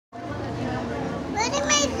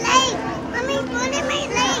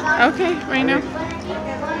Okay, right now.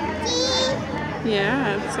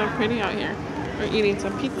 Yeah, it's so pretty out here. We're eating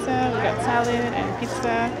some pizza. We got salad and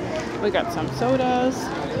pizza. We got some sodas,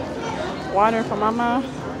 water for Mama.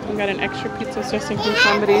 We got an extra pizza just in case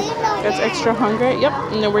somebody gets extra hungry. Yep,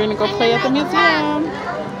 and then we're gonna go play at the museum.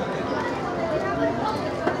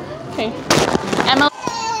 Okay, Emma.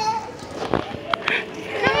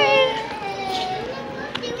 Hi.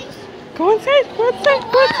 Go inside. Go inside.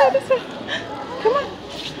 Go inside. This way. Come on.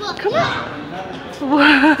 Come on.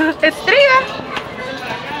 Estrella.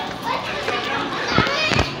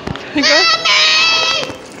 Go.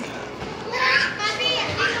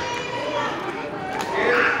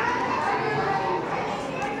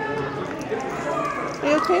 Are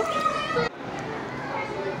you okay?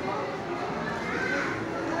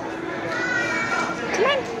 Come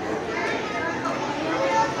on.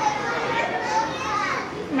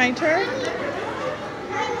 My turn.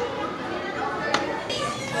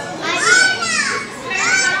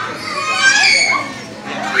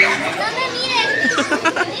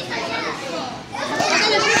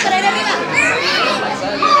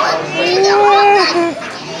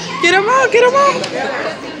 Get him out, get him out.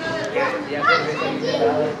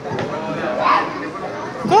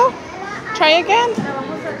 Go. Try again.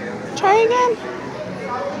 Try again.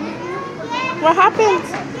 What happened?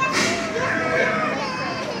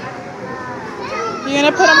 You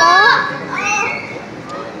gonna put him on?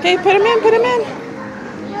 Okay, put him in, put him in.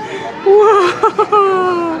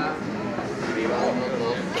 Whoa.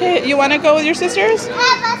 Okay, you wanna go with your sisters?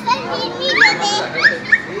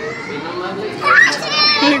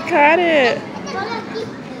 You got it.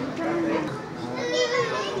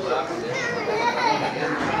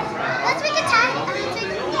 Let's make a tower.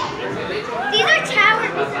 These are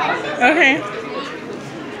towers. Okay.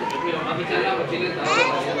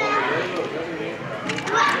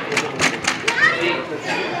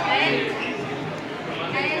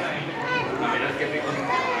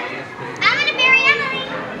 I'm gonna marry Emily.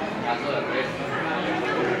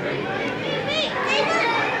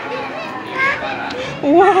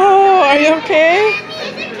 Whoa, are you okay?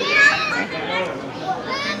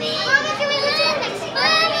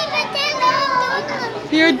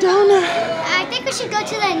 You're donut. I think we should go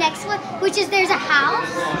to the next one, which is there's a house.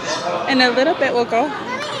 In a little bit we'll go. Come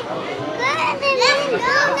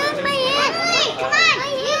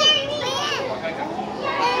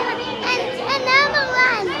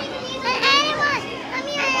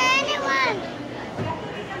on.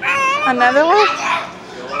 Another one. Another one?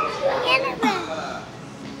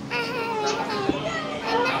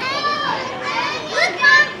 Look,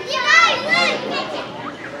 Mom, you guys, look.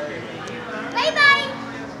 Bye-bye.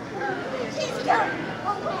 Let's go.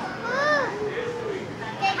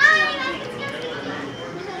 Okay, hi.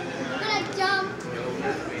 I'm gonna jump.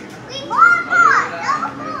 One more.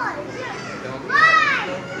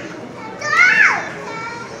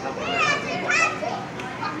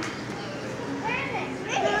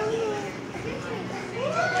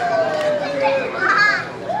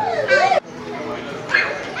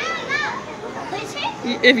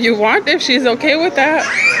 If you want, if she's okay with that.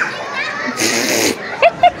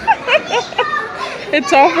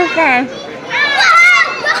 It's all for fun.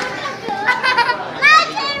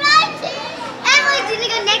 Emily, do you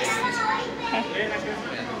go next?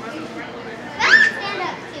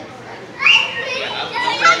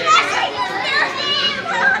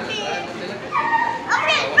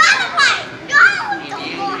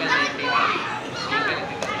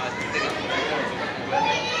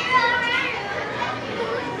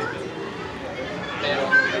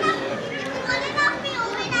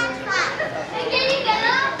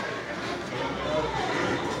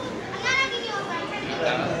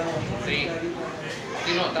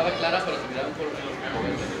 Sí, no, estaba clara, pero se miraba un poco.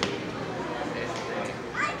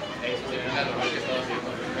 Eso se ve en la normal que estaba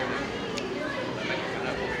haciendo.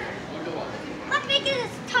 How big is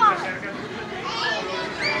this tar?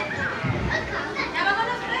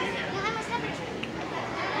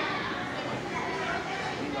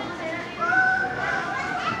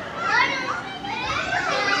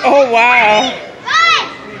 Oh, wow.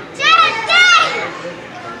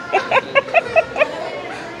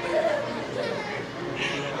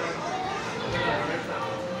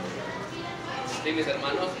 Sí, mis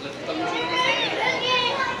hermanos les gusta mucho.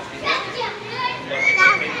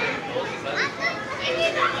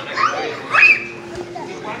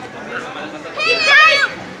 Hey guys!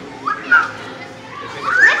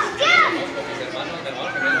 Let's go!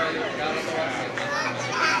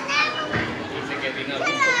 Dice que tiene a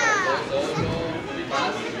gusto,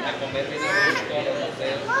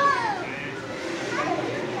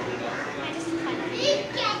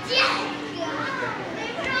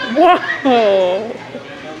 Whoa!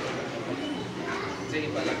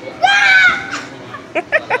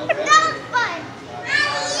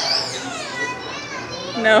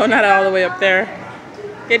 No, not all the way up there.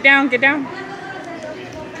 Get down, get down.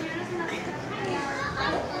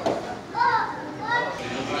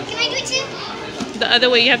 Can I do it too? The other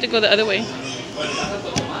way, you have to go the other way.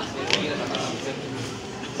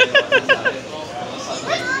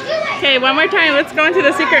 Okay, one more time. Let's go into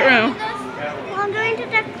the secret room. I'm going to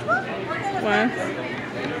the One.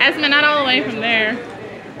 Esma, not all the way from there. You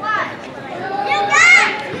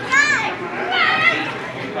guys!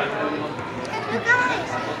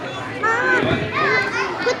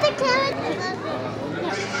 Put the carrot.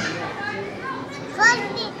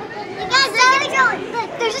 You guys, look,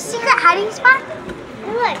 there's a secret hiding spot.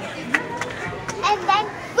 Look. And then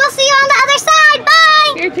we'll see you on the other side.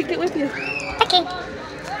 Bye! Here, take it with you. Okay.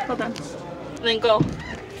 Hold on. Then go.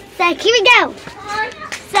 So here we go.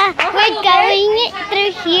 So we're going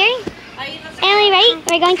through here. Emily, right?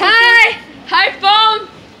 We're going through here. Hi, phone!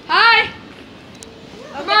 Hi!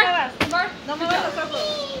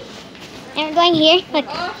 And we're going here. Look,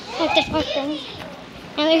 there's more things.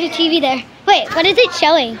 And there's a TV there. Wait, what is it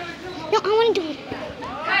showing? No, I want to do it.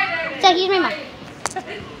 So here's my mom.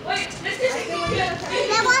 And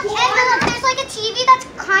look, there's like a TV that's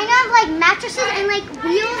kind of like mattresses and like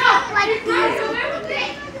wheels, like these.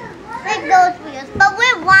 Like those wheels. But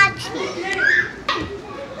we're watching.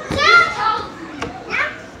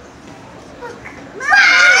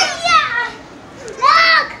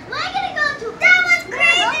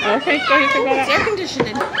 Okay, so you can go that way. Air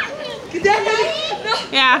conditioning.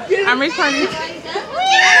 Yeah, I'm recording.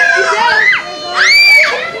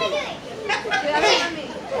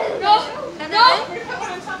 No!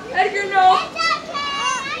 Edgar, no!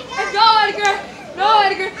 No, Edgar! No,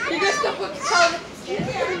 Edgar! You're gonna stop with the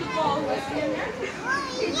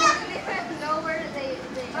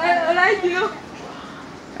What I do?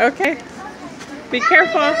 Okay. Be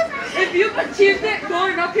careful. If you achieved it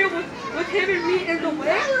going up here with him and me in the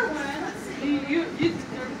way, you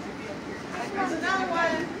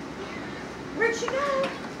where'd she go?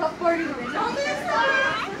 Stop farting on it.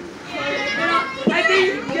 I think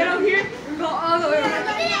you get up here and go all the way around.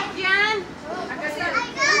 Jan,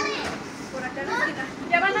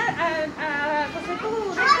 ya van a coser tu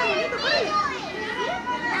bonito, pues.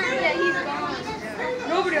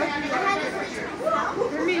 Nobody else can go.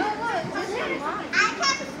 For me.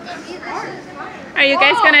 Are you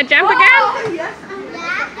guys gonna jump again? Yes.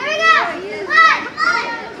 Here we go. 1,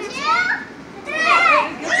 2,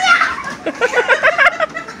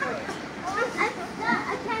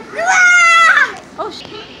 3. Oh,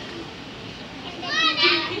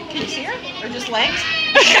 can you see her? Or just legs?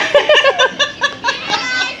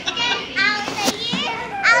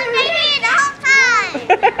 I was right here the whole time.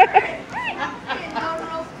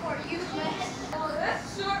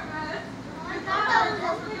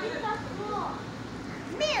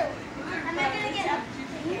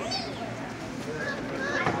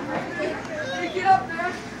 Get up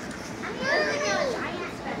there.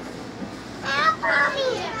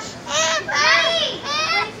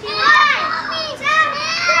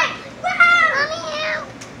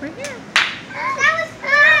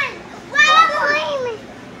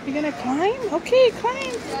 You gonna climb? Okay,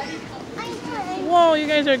 climb. Whoa, you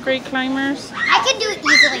guys are great climbers. I can do it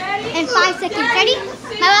easily in 5 seconds. Ready?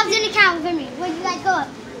 My mom's gonna count for me. When you guys go up.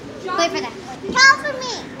 Wait for that. Count for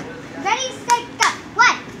me. Ready, set, go. 1,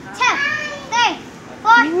 2, 3,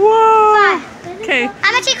 4, Whoa. 5. Okay, I'm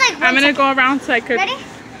gonna take like 1 I'm gonna second. go around so I could. Ready?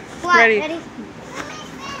 1. Ready. Ready? 1, 2,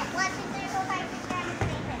 3, 4, 5, 6, 7,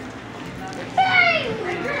 8.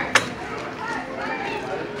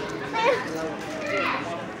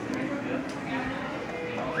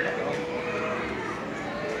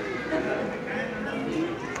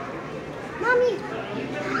 Mommy.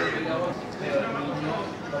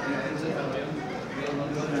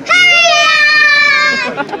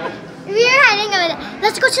 We are hiding over there.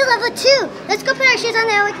 Let's go to level 2. Let's go put our shoes on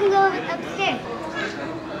there. We can go upstairs.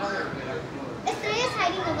 Estrella's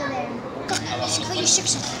hiding over there. Go. Let's put your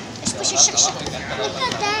shoes on. Let's put your shoes on. Let's go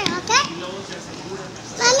there, okay?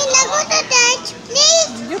 Mommy, let's go to church,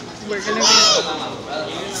 please. Yep, we're gonna be.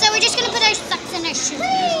 So we're just gonna put our socks in our shoes.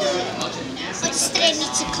 What Estrella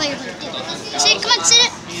needs to clearly do. Say, come on, sit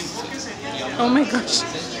it. Oh my gosh.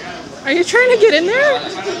 Are you trying to get in there?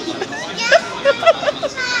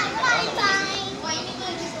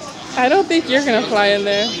 I don't think you're gonna fly in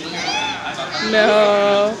there.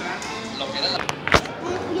 No.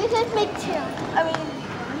 You just make 2. I mean.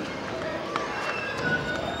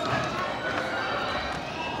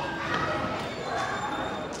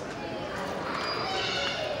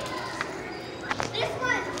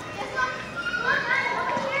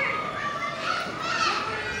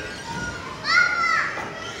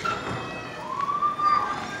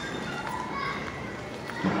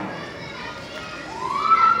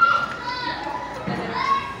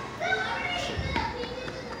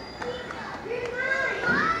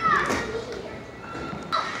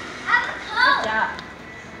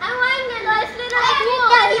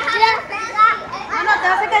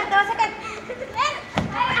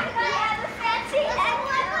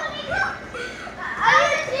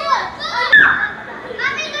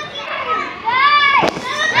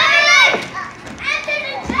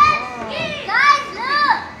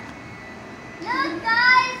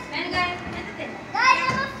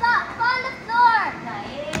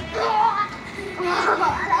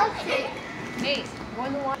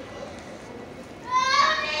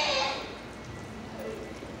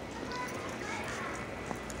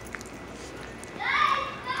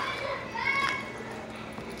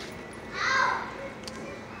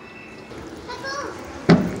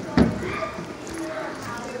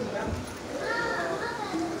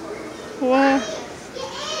 Wow.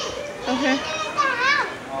 Okay.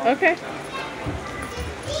 Okay.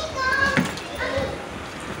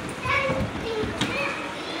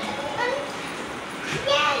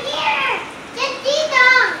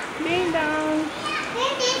 Ding dong.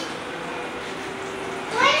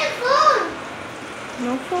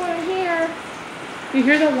 No food in here. You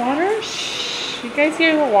hear the water? Shh. You guys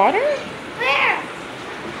hear the water? Where?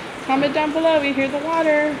 Comment down below if you hear the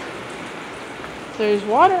water. There's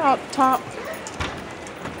water out top.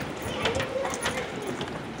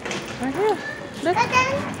 Right here. Look.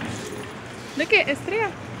 Look at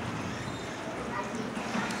Estrella.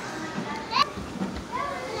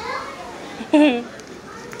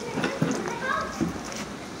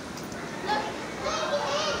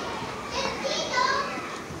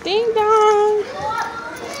 Ding dong.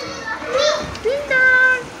 Ding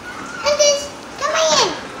dong. And this, come in.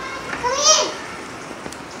 Come in.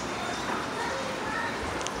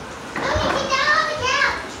 Mommy, get down on the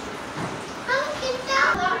couch. Mommy, get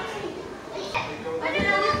down.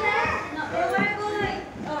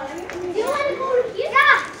 Do you want to go here?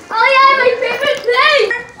 Yeah. Oh yeah, my favorite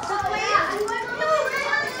place.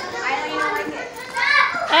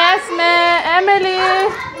 Esme, Emily.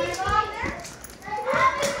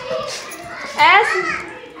 Esme.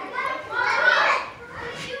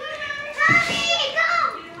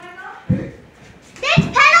 There's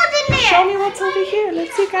pedals in there. Show me what's over here.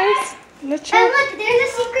 Let's see, guys. Let's And check. look, there's a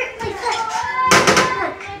secret place.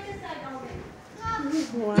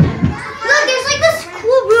 Wow. Look, there's like this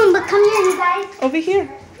cool room, but come here, you guys. Over here.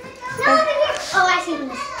 No, over here. Oh, I see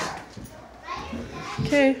this.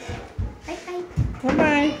 Okay. Bye, bye.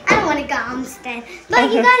 Bye-bye. I don't want to go on stand.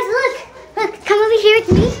 But you guys, look. Look, come over here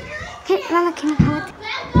with me. Mama, can you come with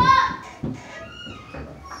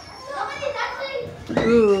me?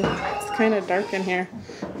 Ooh, it's kind of dark in here.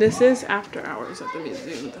 This is after hours at the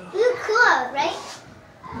museum, though. You look cool, right?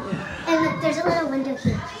 Yeah. And look, there's a little window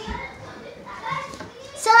here.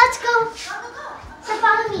 So let's go. So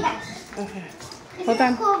follow me, guys. Okay. This Hold is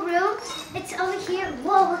on. a cool room. It's over here.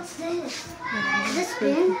 Whoa, what's this? Is this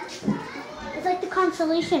bin? It's like the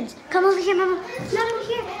constellations. Come over here, Mama. Not over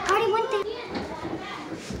here. I already went there.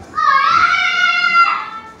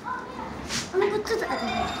 I'm gonna go to the other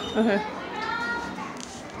one. Okay.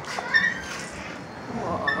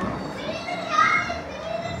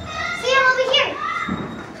 See, I'm over here.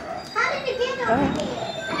 How did you get over here?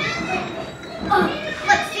 Oh,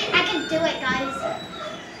 look, see, I can do it, guys.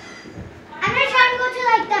 I'm gonna try and go to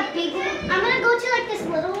like the big one. I'm gonna go to like this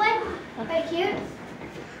little one right here.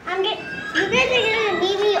 You guys are gonna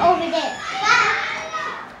meet me over there.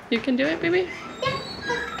 You can do it, baby? Yeah,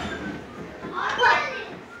 look. Look.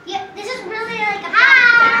 Yeah, this is really like a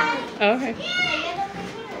hi. Oh, okay.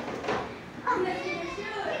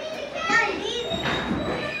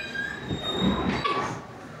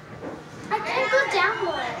 I can't go down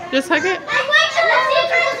more. Just hug it? I'm going to the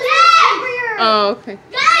secret place. Oh, okay.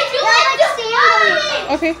 Guys, you want to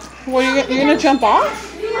stand? Okay. Well, you're gonna jump off?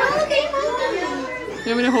 Okay. You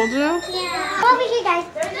want me to hold it out? Yeah. Over here, guys.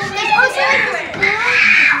 There's also like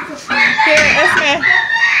this blue. Here, Esme.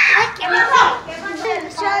 Look, everything.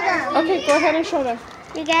 Show them. Okay, go ahead and show them.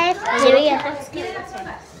 You guys, here we go.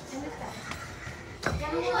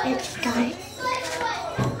 It's guys.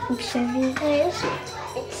 I'm showing you guys.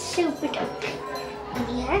 It's super dark. And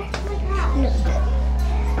here,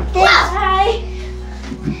 look.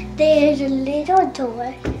 There's a little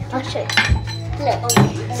door. I'll show you. Look.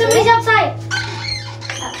 Somebody's outside.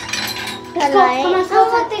 Let's go. Come on, let's go.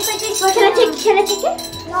 Can I take it?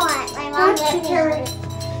 No, my mom let me.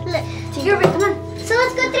 Look, you're right. Come on. So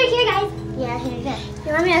let's go through here, guys. Yeah, here you go.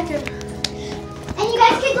 You want me to go? And you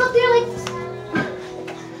guys can go through like this.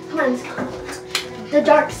 Come on, let's go. The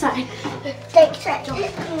dark side. Dark side.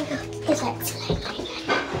 It's like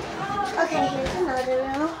okay, here's another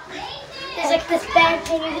room. There's like this bed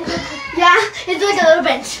thing. Yeah, it's like a little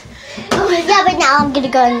bench. Oh my God. Yeah, but now I'm gonna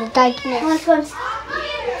go in the darkness. Let's go.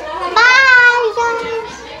 Bye,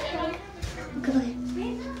 guys. Go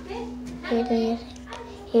ahead.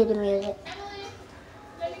 Hear the music.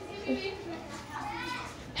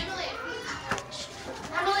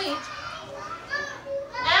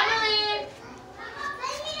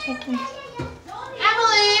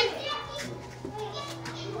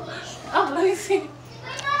 Oh, let me see.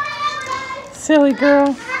 Silly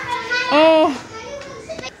girl. Oh.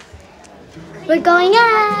 We're going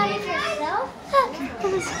up.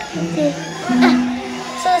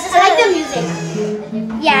 So this is I like the music.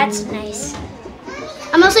 Yeah, it's nice.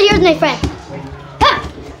 I'm also here with my friend. Ah,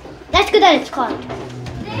 that's good that it's called.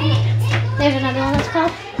 There's another one that's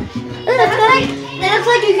called. Oh, that's good. It looks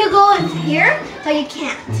like you could go in here, but you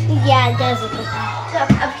can't. Yeah, it does look like that. So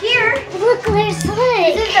up here, look, there's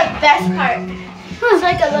slide. This is the best part. It's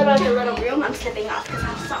like a little room. I'm stepping off because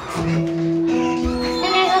I'm soft. And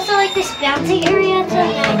there's also like this bouncy area.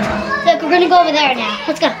 Look, we're gonna go over there now.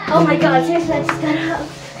 Let's go. Oh my God, seriously, I just got up.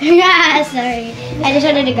 Yeah, sorry. I just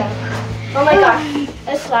wanted to go. Oh my God,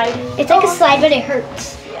 a slide. It's like a slide, but it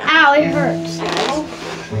hurts. Yeah. Ow, it hurts.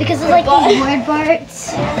 Because it's like these weird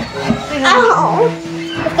parts. Ow!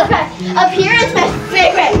 Okay. Up here is my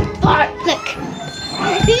favorite part. Look.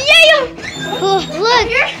 Yeah! Oh, look.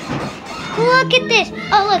 Look at this.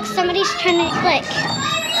 Oh, look. Somebody's trying to click.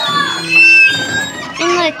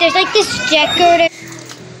 And look, there's like this decorator.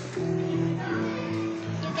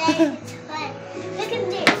 Look at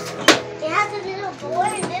this. It has a little door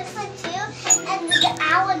in this one too. And the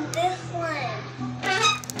owl in this one.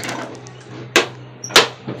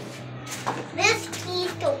 This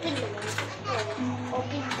key's to open the window.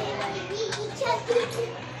 Open the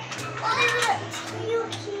teal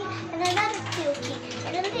key and another teal key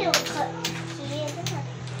and a little cut key and another.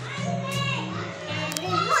 And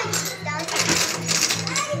there's one down here.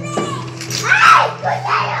 Hey!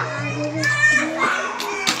 Potato!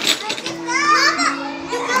 Mama!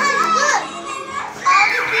 You guys look! All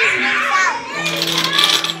the keys mixed out.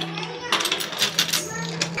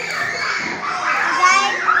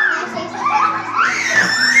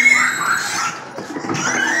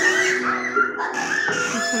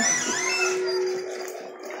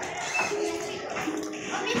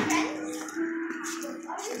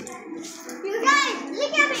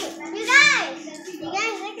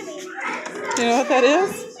 You know what that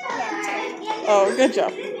is? Oh, good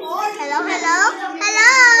job. Hello, hello,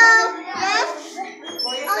 hello. Yes.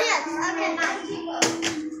 Oh yes. Okay, nice.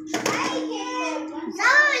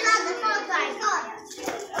 Now we're on the phone side. Oh no.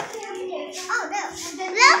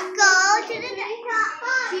 Let's go to the next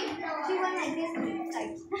part. She went like this.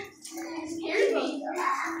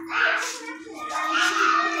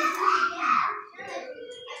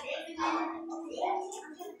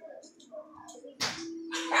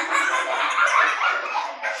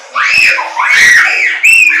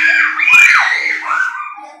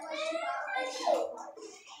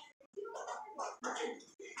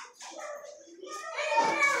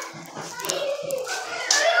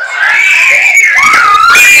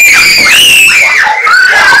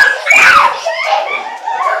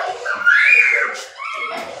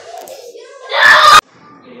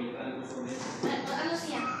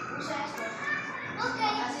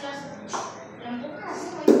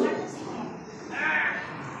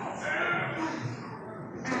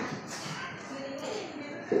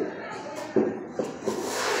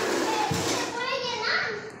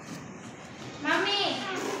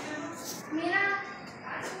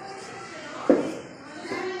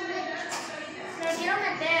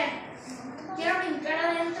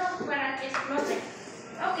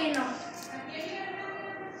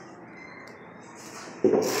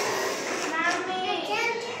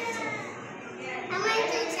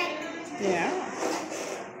 Yeah.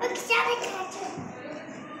 Look, Sally catcher.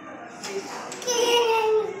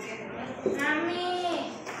 Mommy.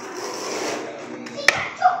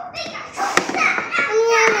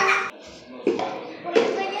 Voy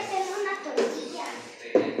a hacer una tortilla.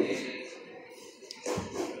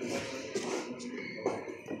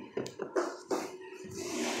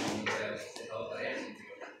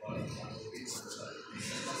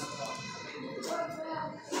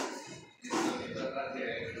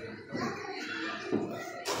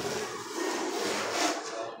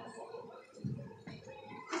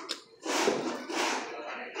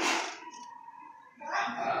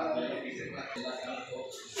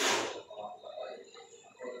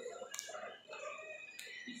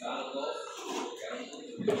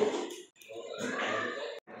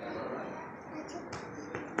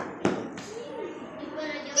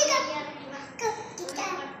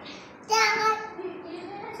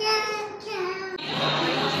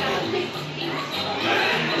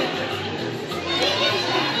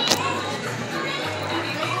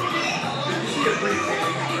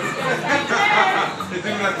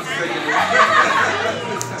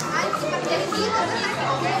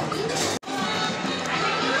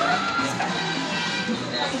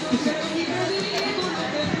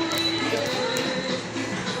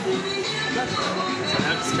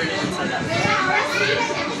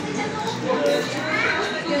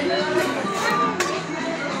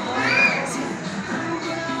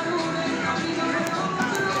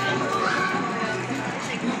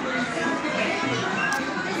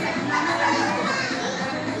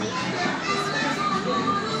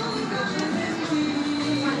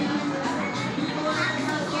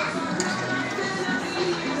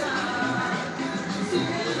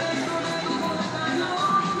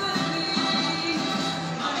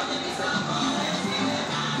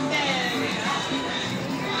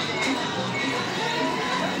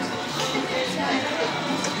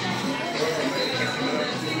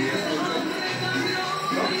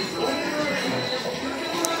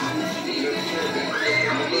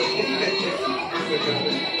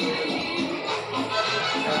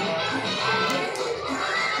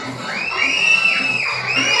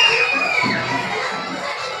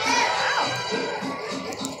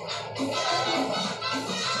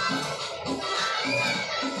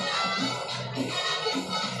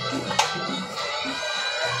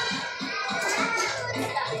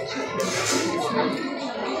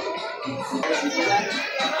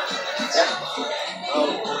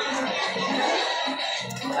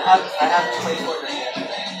 have played Fortnite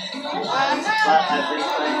yesterday. I've been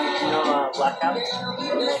playing, you know, Blackout?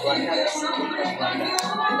 Blackout.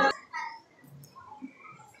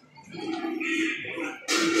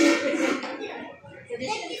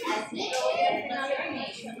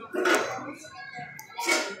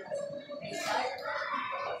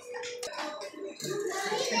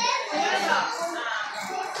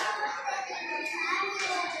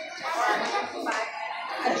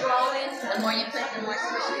 The more you put, the more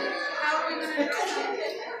squishy.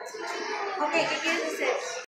 Okay, ¿qué quieres hacer?